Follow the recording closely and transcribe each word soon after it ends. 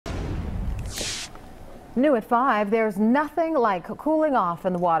New at 5, there's nothing like cooling off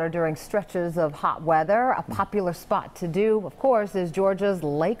in the water during stretches of hot weather. A popular spot to do, of course, is Georgia's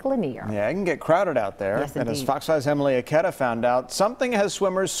Lake Lanier. Yeah, it can get crowded out there. Yes, and as indeed. Fox 5's Emily Aketa found out, something has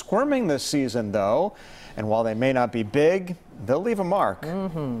swimmers squirming this season, though. And while they may not be big, they'll leave a mark.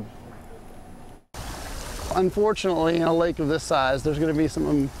 Unfortunately, in a lake of this size, there's going to be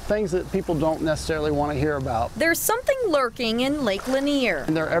some things that people don't necessarily want to hear about. There's something lurking in Lake Lanier.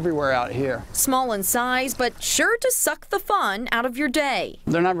 And they're everywhere out here. Small in size, but sure to suck the fun out of your day.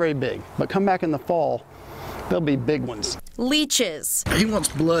 They're not very big, but come back in the fall, they'll be big ones. Leeches. He wants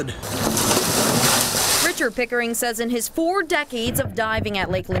blood. Richard Pickering says in his 4 decades of diving at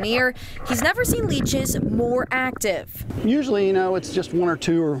Lake Lanier, he's never seen leeches more active. Usually, it's just 1 or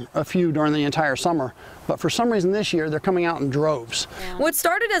 2 or a few during the entire summer. But for some reason this year, they're coming out in droves. What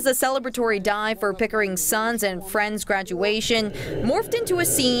started as a celebratory dive for Pickering's sons and friends' graduation morphed into a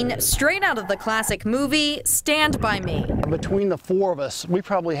scene straight out of the classic movie Stand By Me. Between the 4 of us, we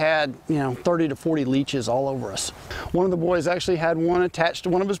probably had, 30 to 40 leeches all over us. One of the boys actually had one attached to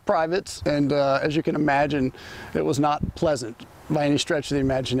one of his privates, and as you can imagine, it was not pleasant by any stretch of the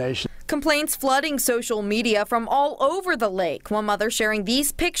imagination. Complaints flooding social media from all over the lake. One mother sharing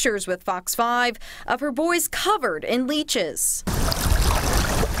these pictures with Fox 5 of her boys covered in leeches.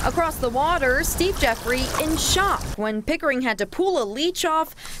 Across the water, Steve Jeffrey in shock when Pickering had to pull a leech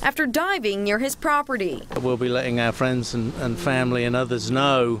off after diving near his property. We'll be letting our friends and family and others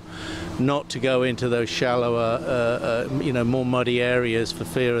know not to go into those shallower, more muddy areas for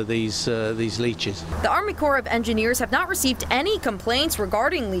fear of these leeches. The Army Corps of Engineers have not received any complaints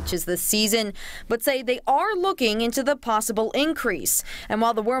regarding leeches this season, but say they are looking into the possible increase. And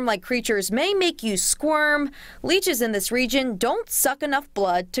while the worm-like creatures may make you squirm, leeches in this region don't suck enough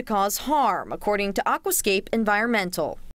blood to cause harm, according to Aquascape Environmental.